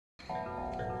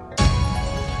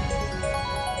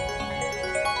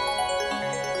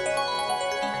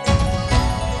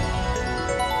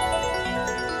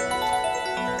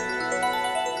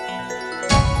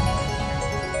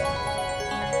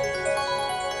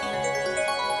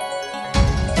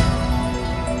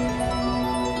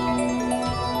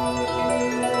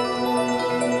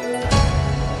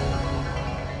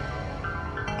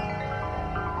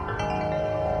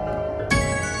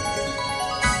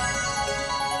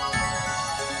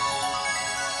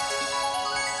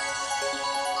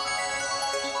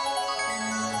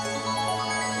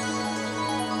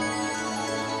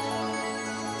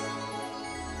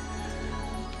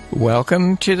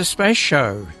Welcome to the Space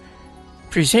Show,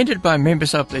 presented by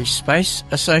members of the Space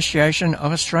Association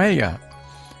of Australia.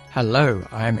 Hello,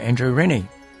 I'm Andrew Rennie.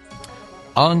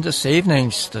 On this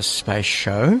evening's The Space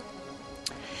Show,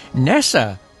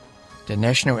 NASA, the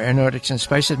National Aeronautics and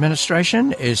Space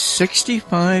Administration, is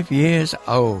 65 years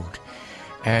old,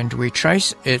 and we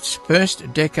trace its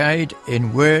first decade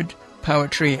in word,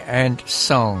 poetry and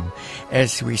song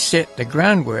as we set the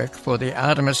groundwork for the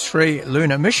Artemis 3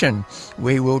 lunar mission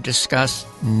we will discuss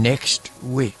next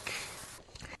week.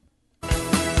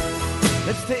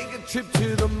 Let's take a trip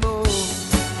to the moon.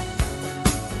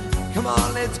 Come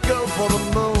on, let's go for the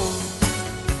moon.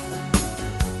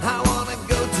 I wanna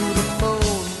go to the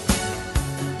moon.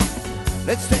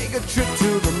 Let's take a trip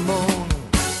to the moon.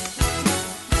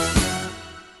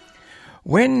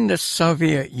 When the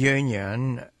Soviet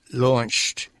Union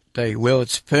launched the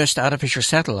world's first artificial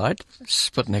satellite,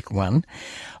 Sputnik 1,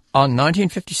 on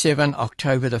 1957,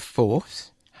 October the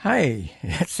 4th. Hey,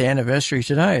 that's the anniversary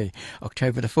today,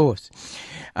 October the 4th.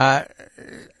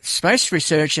 Space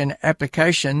research and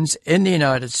applications in the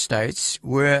United States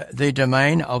were the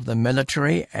domain of the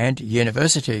military and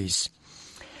universities.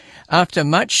 After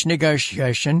much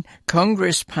negotiation,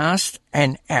 Congress passed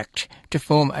an act to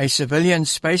form a civilian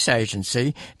space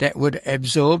agency that would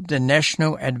absorb the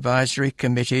National Advisory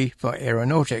Committee for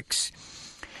Aeronautics.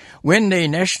 When the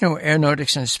National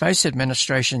Aeronautics and Space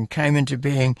Administration came into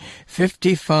being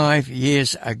 55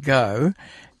 years ago,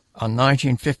 on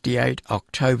 1958,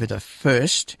 October the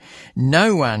 1st,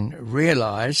 no one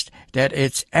realized that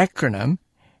its acronym,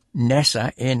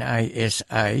 NASA,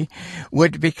 NASA,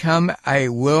 would become a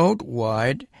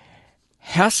worldwide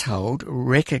household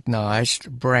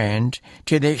recognized brand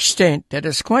to the extent that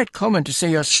it's quite common to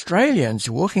see Australians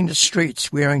walking the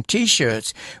streets wearing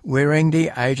T-shirts wearing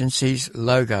the agency's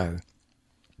logo.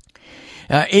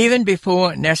 Even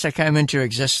before NASA came into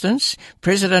existence,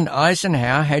 President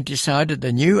Eisenhower had decided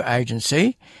the new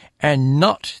agency, and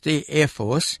not the Air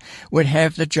Force, would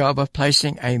have the job of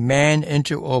placing a man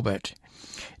into orbit.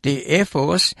 The Air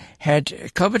Force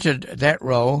had coveted that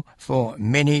role for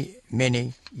many,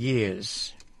 many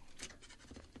years.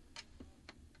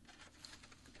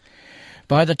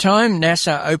 By the time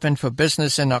NASA opened for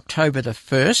business in October the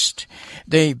 1st,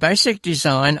 the basic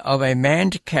design of a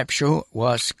manned capsule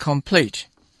was complete.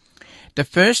 The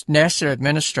first NASA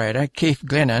administrator, Keith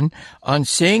Glennon, on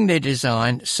seeing the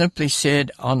design, simply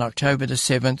said on October the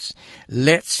 7th,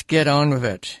 "Let's get on with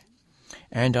it."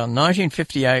 And on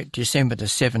 1958, December the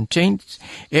 17th,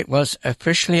 it was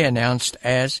officially announced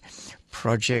as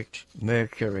Project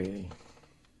Mercury.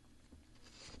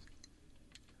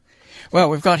 Well,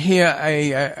 we've got here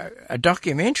a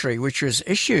documentary which was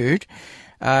issued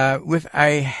with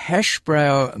a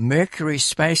Hasbro Mercury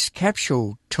space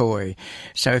capsule toy.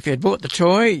 So if you had bought the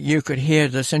toy, you could hear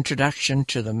this introduction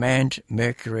to the manned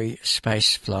Mercury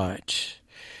space flight.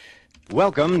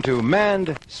 Welcome to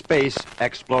Manned Space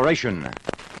Exploration.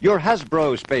 Your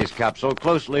Hasbro space capsule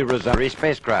closely resembles a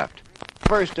spacecraft.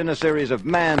 First in a series of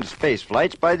manned space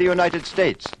flights by the United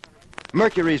States.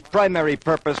 Mercury's primary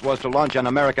purpose was to launch an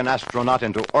American astronaut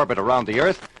into orbit around the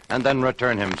Earth and then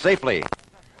return him safely.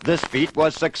 This feat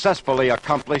was successfully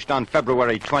accomplished on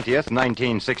February 20th,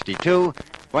 1962,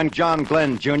 when John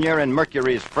Glenn Jr. and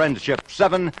Mercury's Friendship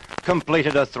 7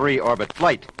 completed a 3-orbit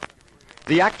flight.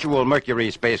 The actual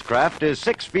Mercury spacecraft is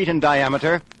 6 feet in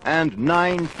diameter and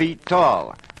 9 feet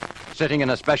tall. Sitting in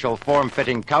a special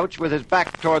form-fitting couch with his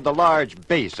back toward the large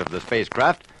base of the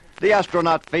spacecraft, the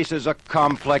astronaut faces a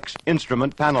complex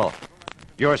instrument panel.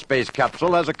 Your space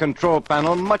capsule has a control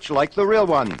panel much like the real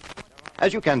one.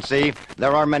 As you can see,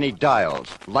 there are many dials,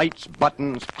 lights,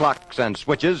 buttons, clocks, and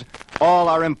switches. All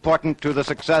are important to the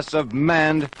success of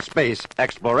manned space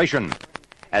exploration.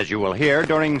 As you will hear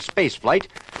during spaceflight,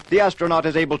 the astronaut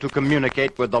is able to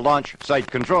communicate with the Launch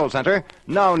Site Control Center,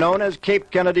 now known as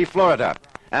Cape Kennedy, Florida,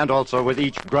 and also with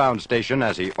each ground station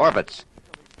as he orbits.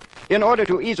 In order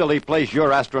to easily place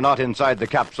your astronaut inside the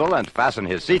capsule and fasten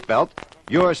his seatbelt,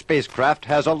 your spacecraft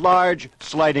has a large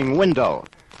sliding window.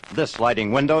 This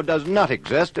sliding window does not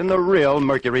exist in the real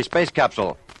Mercury space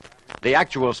capsule. The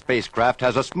actual spacecraft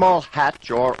has a small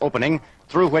hatch or opening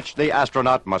through which the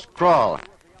astronaut must crawl.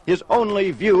 His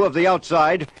only view of the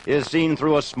outside is seen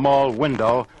through a small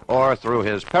window or through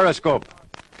his periscope.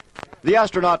 The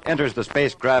astronaut enters the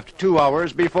spacecraft 2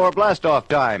 hours before blastoff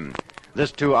time.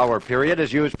 This 2-hour period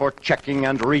is used for checking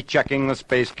and rechecking the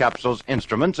space capsule's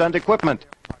instruments and equipment.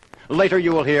 Later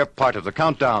you will hear part of the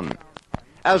countdown.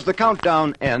 As the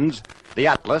countdown ends, the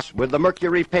Atlas, with the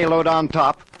Mercury payload on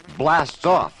top, blasts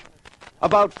off.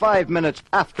 About 5 minutes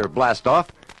after blastoff,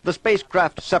 the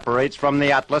spacecraft separates from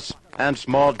the Atlas, and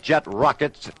small jet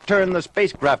rockets turn the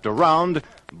spacecraft around,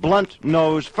 blunt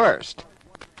nose first.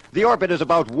 The orbit is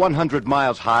about 100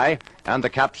 miles high, and the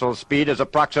capsule's speed is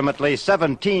approximately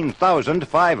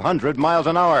 17,500 miles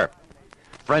an hour.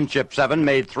 Friendship 7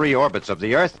 made 3 orbits of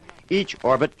the Earth. Each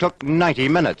orbit took 90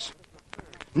 minutes.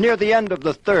 Near the end of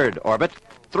the 3rd orbit,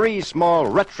 3 small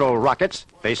retro rockets,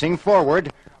 facing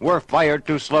forward, were fired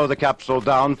to slow the capsule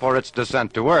down for its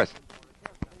descent to Earth.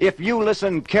 If you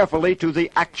listen carefully to the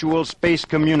actual space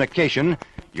communication,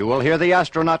 you will hear the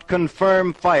astronaut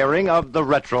confirm firing of the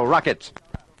retro rockets.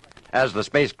 As the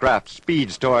spacecraft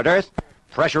speeds toward Earth,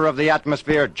 pressure of the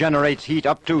atmosphere generates heat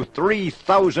up to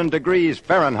 3,000 degrees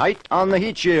Fahrenheit on the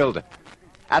heat shield.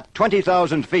 At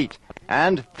 20,000 feet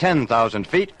and 10,000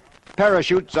 feet,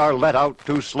 parachutes are let out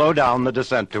to slow down the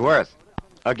descent to Earth.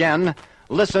 Again,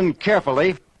 listen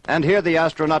carefully and hear the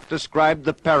astronaut describe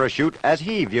the parachute as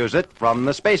he views it from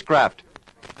the spacecraft.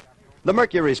 The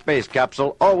Mercury space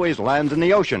capsule always lands in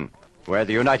the ocean, where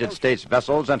the United States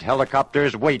vessels and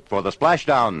helicopters wait for the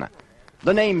splashdown.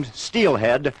 The name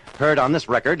Steelhead, heard on this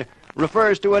record,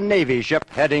 refers to a Navy ship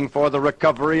heading for the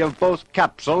recovery of both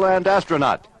capsule and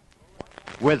astronaut.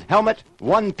 With helmet,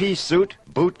 one-piece suit,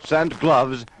 boots, and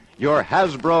gloves, your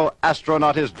Hasbro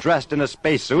astronaut is dressed in a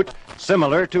spacesuit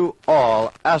similar to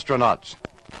all astronauts.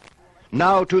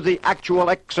 Now to the actual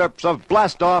excerpts of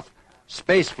blastoff,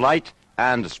 spaceflight,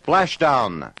 and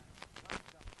splashdown.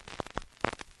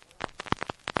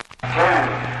 10,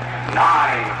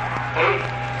 9, 8,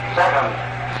 7,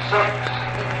 6,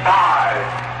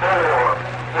 5, 4,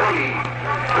 3,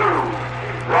 2,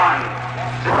 1,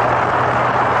 0.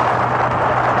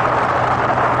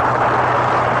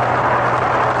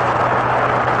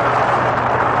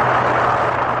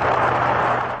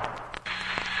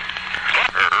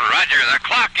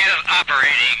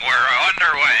 Operating. We're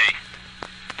underway.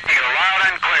 You're loud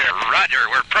and clear. Roger.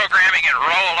 We're programming and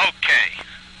roll okay.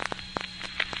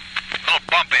 A little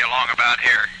bumpy along about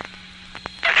here.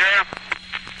 Roger.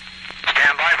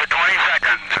 Stand by for 20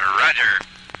 seconds. Roger.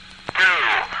 2,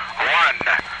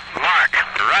 1, mark.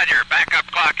 Roger. Backup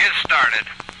clock is started.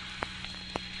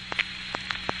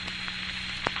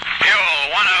 Fuel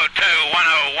 102,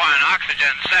 101. Oxygen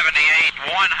 78,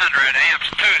 100. Amps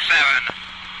 27.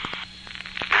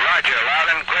 Roger,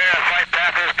 loud and clear. Flight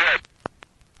path is good.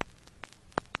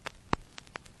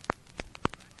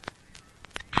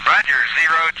 Roger,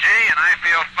 0G, and I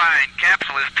feel fine.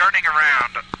 Capsule is turning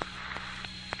around.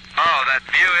 Oh, that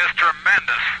view is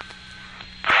tremendous.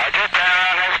 Roger,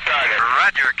 turnaround has started.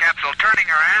 Roger, capsule turning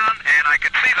around, and I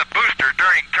could see the booster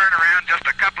during turnaround just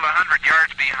a couple of 100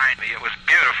 yards behind me. It was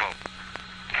beautiful.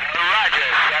 Roger,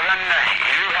 7.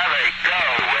 You have a go.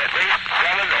 At least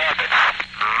 7 orbits.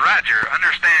 Roger,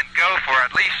 understand go for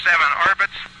at least 7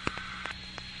 orbits.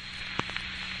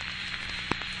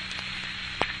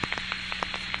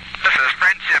 This is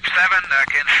Friendship 7.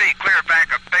 Can see clear back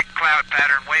a big cloud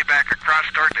pattern way back across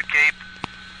toward the Cape.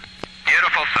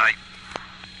 Beautiful sight.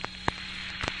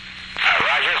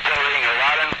 Roger, still reading you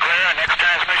loud and clear. Next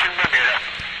transmission, Bermuda.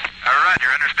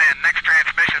 Roger, understand next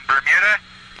transmission, Bermuda.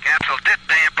 Capsule did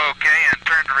damp okay and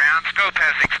turned around. Scope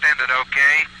has extended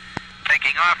okay.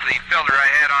 Taking off the filter I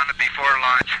had on it before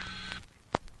launch.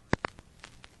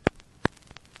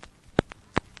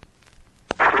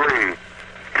 3,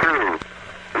 2,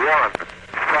 1,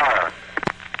 fire.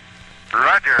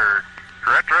 Roger.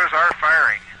 Retros are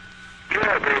firing.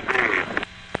 Yeah, baby.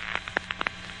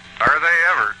 Are they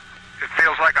ever? It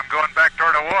feels like I'm going back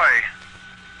toward Hawaii.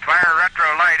 Fire retro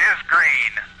light is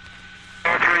green.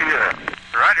 Roger, yeah.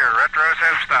 Roger, retros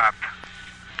have stopped.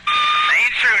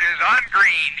 Main chute is on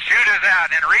green. Chute is out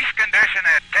in reef condition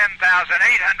at 10,800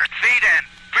 feet and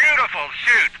beautiful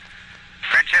chute.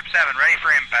 Friendship 7 ready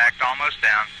for impact, almost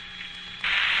down.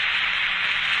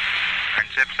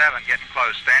 Friendship 7 getting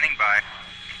close, standing by.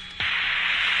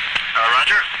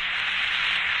 Roger.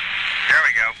 There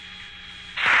we go.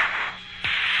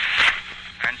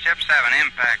 Friendship 7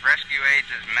 impact. Rescue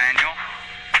aids is manual.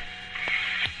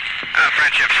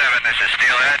 Friendship 7, this is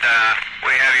Steelhead.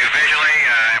 We have you visually.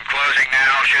 I'm closing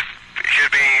now. Should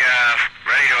be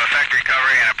ready to effect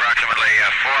recovery in approximately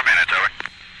 4 minutes, over.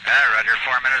 Roger,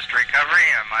 4 minutes to recovery,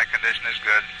 and my condition is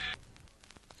good.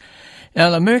 Now,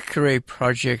 the Mercury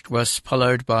project was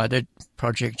followed by the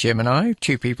Project Gemini,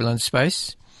 2 people in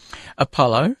space,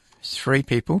 Apollo, 3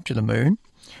 people to the moon,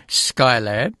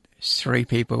 Skylab, 3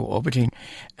 people orbiting,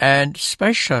 and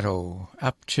Space Shuttle,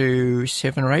 up to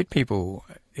 7 or 8 people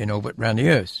in orbit around the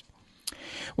Earth.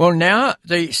 Well, now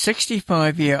the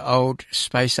 65-year-old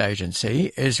space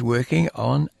agency is working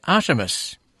on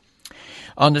Artemis.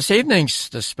 On this evening's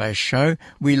The Space Show,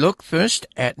 we look first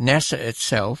at NASA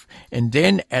itself and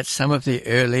then at some of the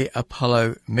early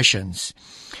Apollo missions.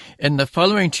 In the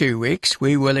following 2 weeks,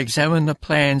 we will examine the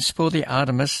plans for the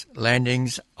Artemis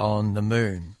landings on the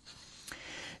moon.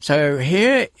 So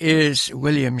here is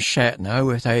William Shatner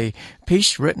with a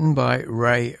piece written by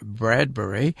Ray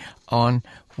Bradbury on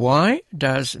why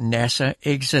does NASA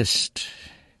exist?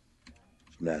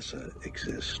 NASA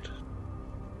exist.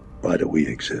 Why do we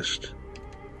exist?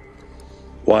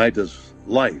 Why does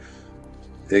life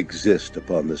exist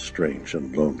upon this strange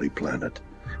and lonely planet?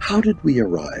 How did we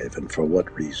arrive, and for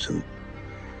what reason?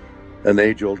 An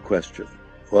age-old question,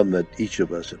 one that each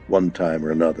of us at one time or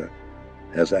another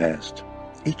has asked.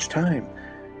 Each time,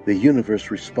 the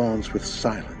universe responds with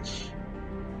silence.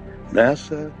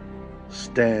 NASA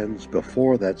stands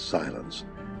before that silence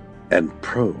and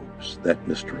probes that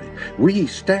mystery. We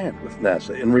stand with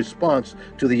NASA in response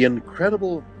to the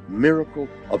incredible miracle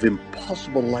of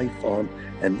impossible life on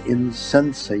an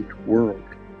insensate world.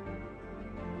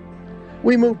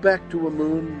 We move back to a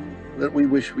moon that we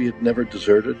wish we had never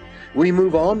deserted. We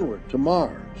move onward to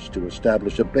Mars to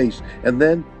establish a base, and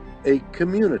then a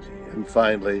community, and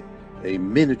finally a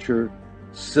miniature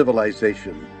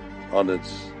civilization on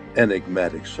its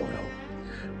enigmatic soil.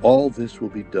 All this will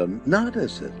be done not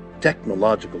as a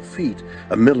technological feat,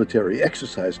 a military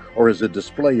exercise, or as a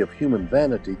display of human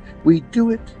vanity. We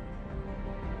do it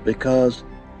because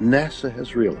NASA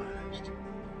has realized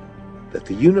that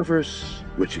the universe,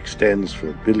 which extends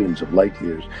for billions of light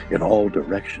years in all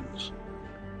directions,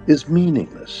 is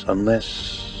meaningless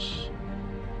unless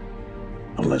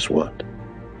what?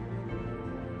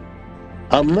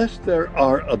 Unless there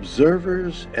are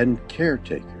observers and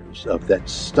caretakers of that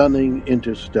stunning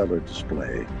interstellar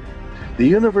display, the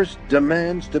universe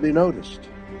demands to be noticed,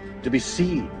 to be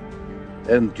seen,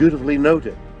 and dutifully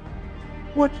noted.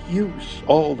 What use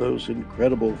all those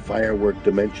incredible firework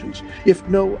dimensions if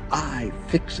no eye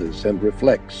fixes and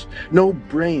reflects, no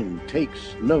brain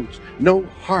takes notes, no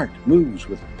heart moves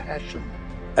with passion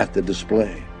at the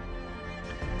display?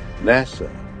 NASA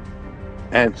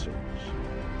answers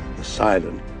the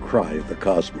silent cry of the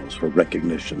cosmos for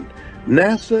recognition.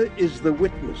 NASA is the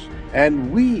witness,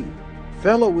 and we,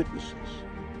 fellow witnesses,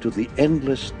 to the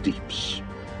endless deeps.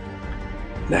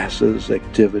 NASA's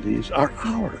activities are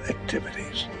our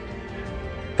activities.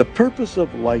 The purpose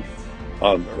of life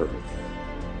on Earth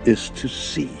is to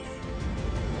see,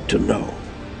 to know,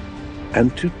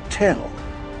 and to tell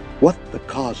what the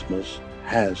cosmos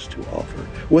has to offer.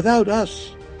 Without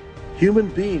us, human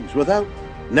beings, without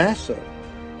NASA,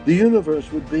 the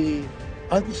universe would be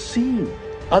unseen,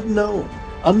 unknown,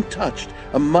 untouched,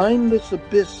 a mindless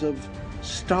abyss of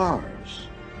stars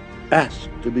asked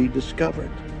to be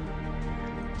discovered.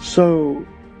 So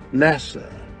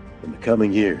NASA, in the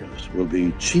coming years, will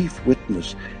be chief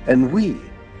witness, and we,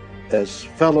 as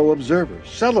fellow observers,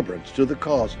 celebrants to the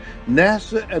cause,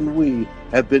 NASA and we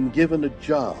have been given a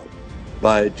job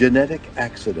by genetic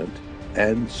accident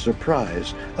and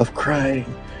surprise of crying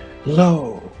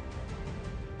low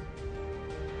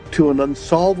to an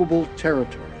unsolvable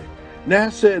territory.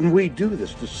 NASA and we do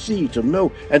this to see, to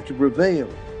know, and to prevail.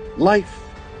 Life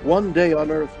one day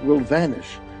on Earth will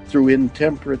vanish through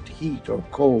intemperate heat or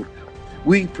cold.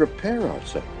 We prepare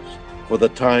ourselves for the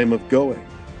time of going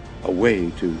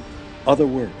away to other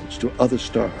worlds, to other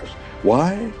stars.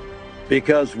 Why?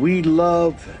 Because we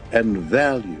love and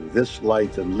value this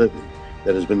life and living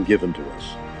that has been given to us.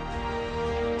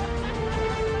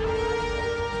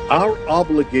 Our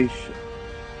obligation,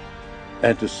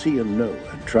 and to see and know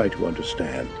and try to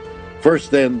understand.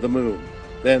 First then the moon,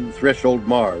 then threshold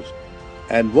Mars,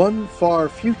 and one far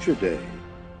future day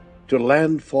to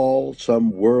landfall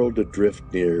some world adrift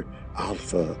near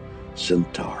Alpha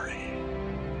Centauri.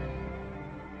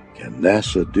 Can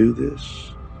NASA do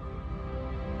this?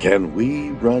 Can we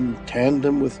run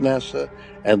tandem with NASA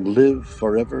and live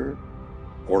forever,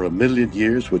 or 1,000,000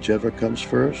 years, whichever comes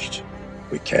first?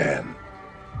 We can.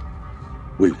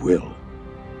 We will.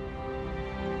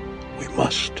 We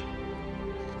must.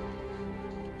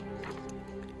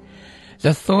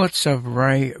 The thoughts of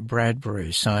Ray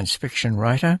Bradbury, science fiction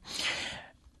writer,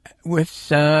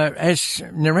 with as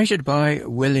narrated by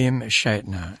William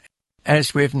Shatner.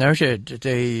 As we've noted,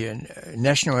 the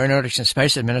National Aeronautics and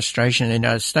Space Administration in the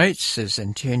United States is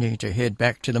intending to head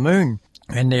back to the moon,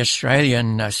 and the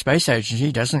Australian Space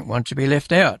Agency doesn't want to be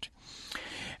left out.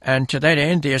 And to that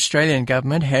end, the Australian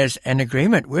government has an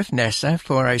agreement with NASA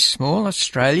for a small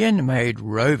Australian-made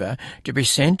rover to be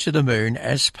sent to the moon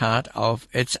as part of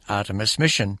its Artemis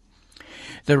mission.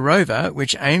 The rover,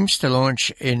 which aims to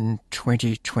launch in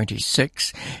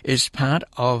 2026, is part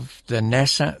of the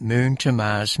NASA Moon to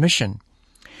Mars mission.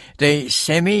 The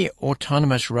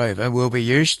semi-autonomous rover will be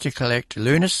used to collect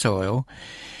lunar soil,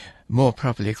 more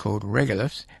properly called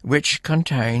regolith, which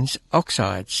contains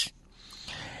oxides.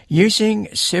 Using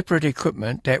separate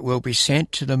equipment that will be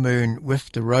sent to the moon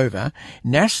with the rover,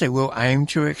 NASA will aim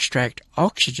to extract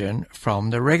oxygen from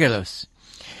the regolith.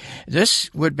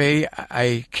 This would be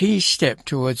a key step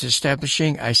towards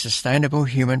establishing a sustainable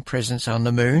human presence on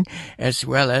the moon, as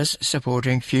well as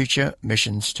supporting future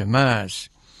missions to Mars.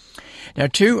 Now,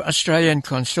 2 Australian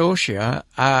consortia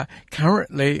are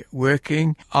currently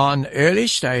working on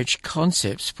early-stage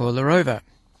concepts for the rover.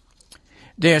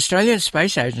 The Australian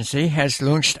Space Agency has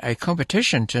launched a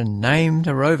competition to name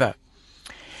the rover.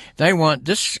 They want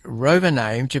this rover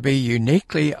name to be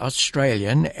uniquely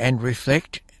Australian and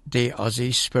reflect the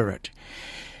Aussie spirit,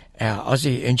 our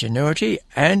Aussie ingenuity,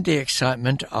 and the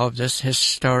excitement of this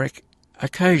historic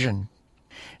occasion.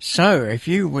 So, if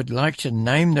you would like to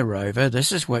name the rover,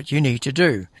 this is what you need to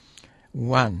do.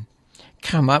 1.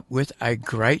 Come up with a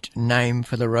great name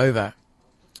for the rover.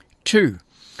 2.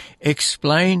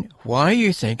 Explain why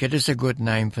you think it is a good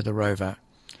name for the rover.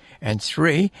 And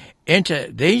 3.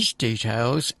 Enter these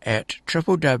details at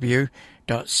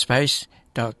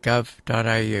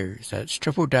www.space.gov.au. So that's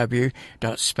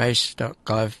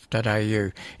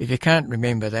www.space.gov.au. If you can't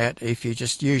remember that, if you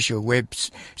just use your web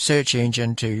search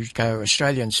engine to go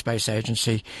Australian Space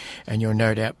Agency, and you'll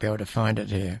no doubt be able to find it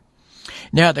there.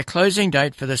 Now, the closing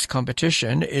date for this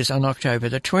competition is on October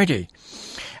the 20th.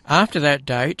 After that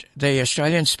date, the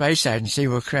Australian Space Agency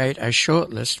will create a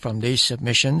shortlist from these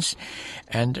submissions,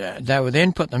 and they will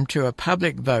then put them to a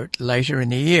public vote later in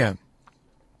the year.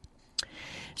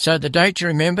 So the date to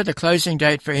remember, the closing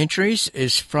date for entries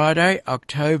is Friday,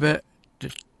 October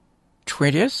the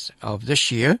 20th of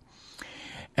this year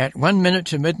at 1 minute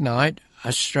to midnight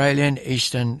Australian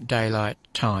Eastern Daylight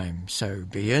Time. So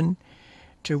be in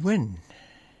to win.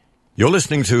 You're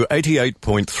listening to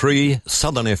 88.3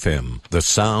 Southern FM, the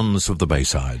sounds of the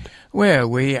Bayside. Where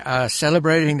we are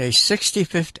celebrating the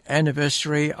 65th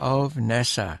anniversary of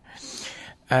NASA.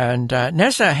 And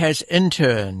NASA has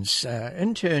interns.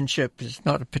 Internship is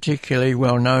not a particularly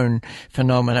well-known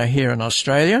phenomena here in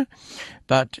Australia,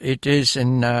 but it is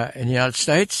in the United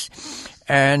States.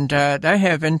 And they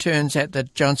have interns at the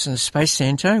Johnson Space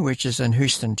Center, which is in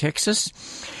Houston, Texas.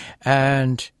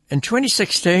 And in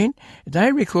 2016,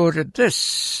 they recorded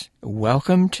this,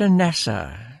 Welcome to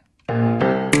NASA.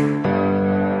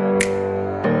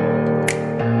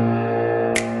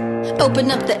 Open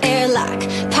up the airlock,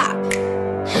 pop.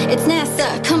 It's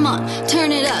NASA, come on,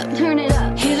 turn it up, turn it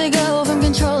up. Here they go from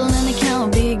control and the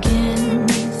count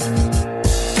begins.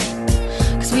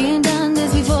 'Cause we ain't done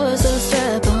this before, so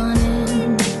strap on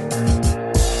in.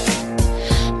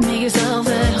 Make yourself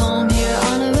at home here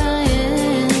on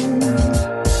Orion.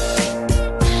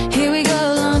 Here we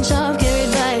go, launch off,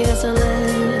 carried by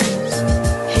SLS.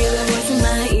 Hear the voice in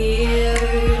my ear,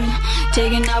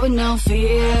 taking out with no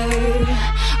fear.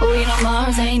 We know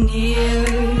Mars ain't near,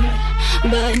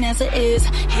 but NASA is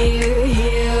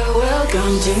here.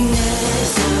 Welcome to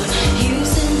NASA.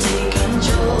 Houston, take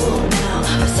control now.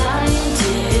 Our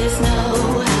scientists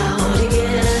know how to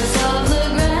get us off the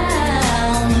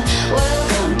ground.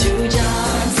 Welcome to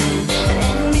Johnson,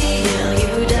 at NBL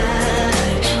you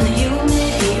died. In the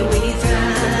humidity we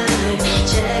thrive.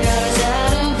 Check out our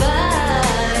Saturn V.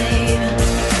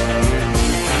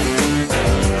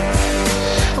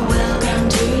 Welcome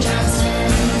to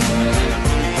Johnson.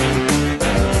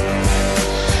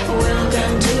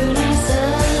 Welcome to NASA.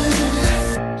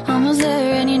 Almost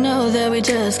there and you know that we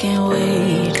just can't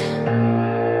wait.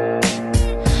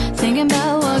 Thinking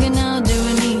about walking out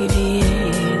doing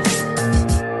EVAs.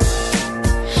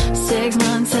 6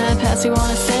 months have passed, we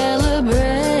wanna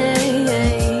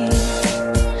celebrate.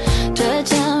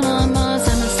 Touchdown on Mars,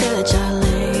 time to stretch our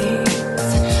legs.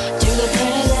 To the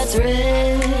planet that's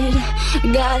red,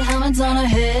 got helmets on our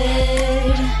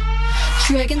head.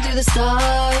 Trekking through the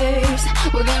stars,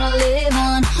 we're gonna live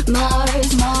on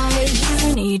Mars.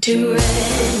 Journey to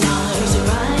red Mars.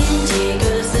 Orion, take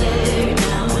us there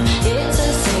now. It's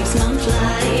a 6-month flight.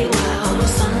 fly while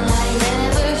sunlight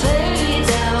never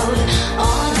fades out.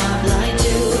 On our flight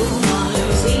to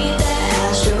Mars, eat that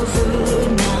astro food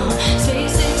now.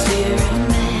 Space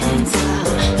experiments out,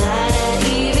 fly that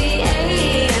EVA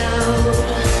out.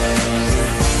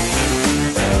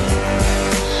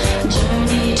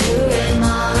 Journey to red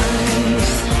Mars.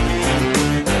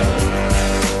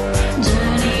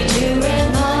 Journey to red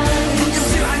Mars.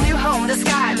 To our new home, the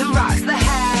sky, the rocks, the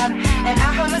have. And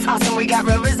our home is awesome, we got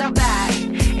rovers out back.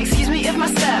 Excuse me if my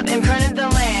step imprinted the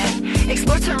land.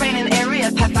 Explore terrain and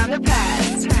area, pathfinder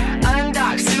past.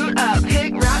 Undock, suit up,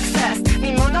 pick rocks test.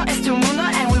 Mi mundo es tu mundo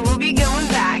and we will be going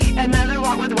back. Another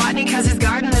walk with Watney cause his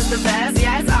garden is the best.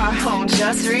 Yeah, it's our home,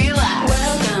 just relax.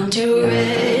 Welcome to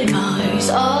red Mars.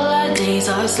 All our days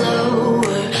are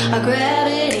slower. Our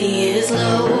gravity is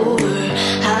lower.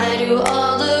 Hi to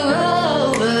all the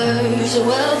rovers.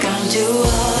 Welcome to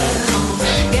our home.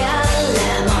 Got a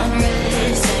lab on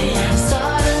red sand.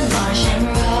 Start a Martian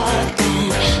rock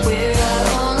band. We're our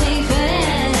only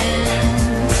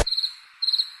fans.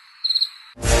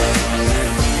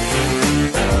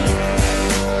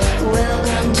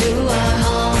 Welcome to our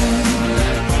home.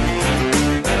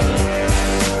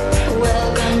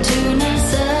 Welcome to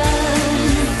NASA.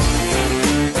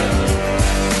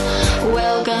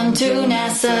 Welcome to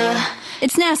NASA.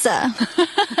 It's NASA.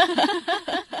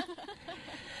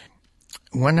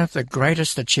 One of the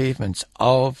greatest achievements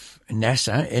of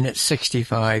NASA in its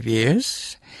 65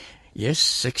 years, yes,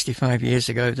 65 years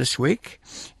ago this week,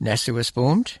 NASA was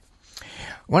formed.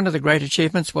 One of the great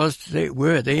achievements were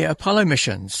the Apollo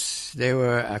missions. There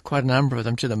were quite a number of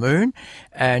them to the moon,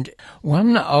 and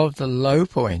one of the low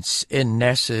points in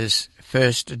NASA's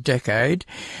first decade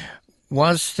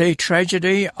was the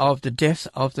tragedy of the death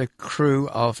of the crew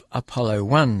of Apollo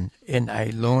 1 in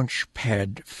a launch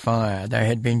pad fire. They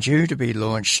had been due to be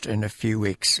launched in a few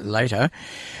weeks later,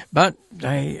 but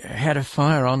they had a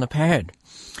fire on the pad.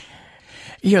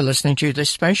 You're listening to The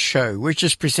Space Show, which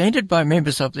is presented by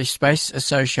members of the Space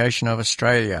Association of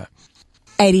Australia.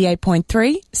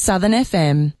 88.3 Southern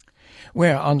FM.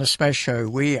 Where on The Space Show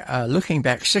we are looking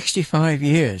back 65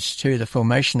 years to the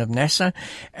formation of NASA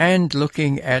and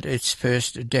looking at its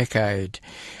first decade.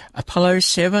 Apollo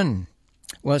 7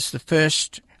 was the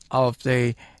first of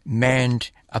the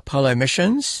manned Apollo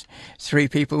missions, 3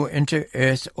 people into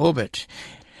Earth orbit.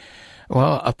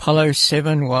 Well, Apollo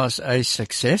 7 was a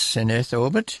success in Earth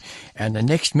orbit, and the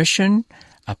next mission,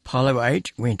 Apollo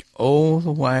 8, went all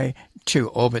the way to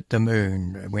orbit the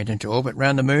moon. It went into orbit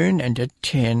around the moon and did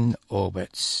 10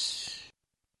 orbits.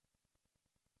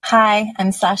 Hi,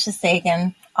 I'm Sasha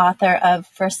Sagan, author of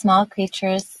For Small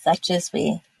Creatures Such as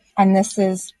We, and this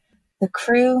is The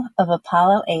Crew of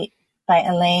Apollo 8 by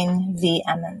Elaine V.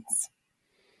 Emmons.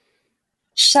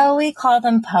 Shall we call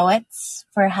them poets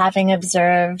for having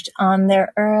observed on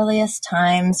their earliest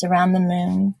times around the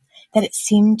moon that it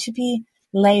seemed to be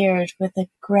layered with a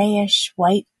grayish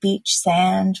white beach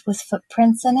sand with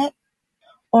footprints in it?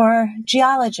 Or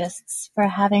geologists for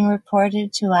having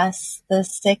reported to us the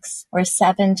 6 or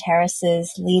 7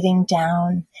 terraces leading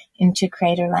down into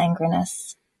Crater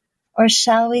Langrenus? Or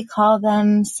shall we call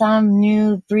them some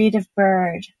new breed of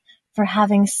bird for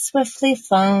having swiftly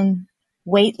flown,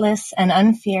 weightless and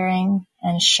unfearing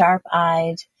and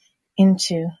sharp-eyed,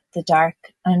 into the dark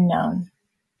unknown?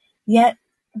 Yet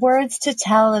words to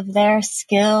tell of their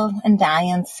skill and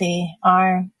valiancy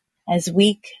are as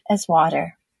weak as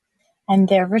water, and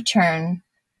their return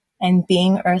and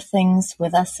being earthlings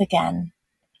with us again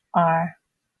are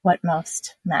what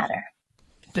most matter.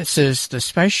 This is The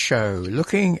Space Show,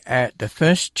 looking at the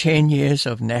first 10 years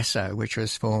of NASA, which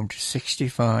was formed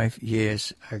 65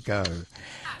 years ago.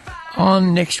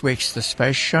 On next week's The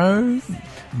Space Show,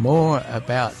 more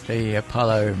about the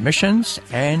Apollo missions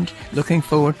and looking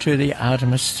forward to the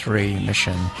Artemis 3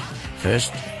 mission.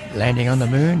 First landing on the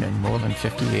moon in more than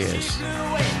 50 years.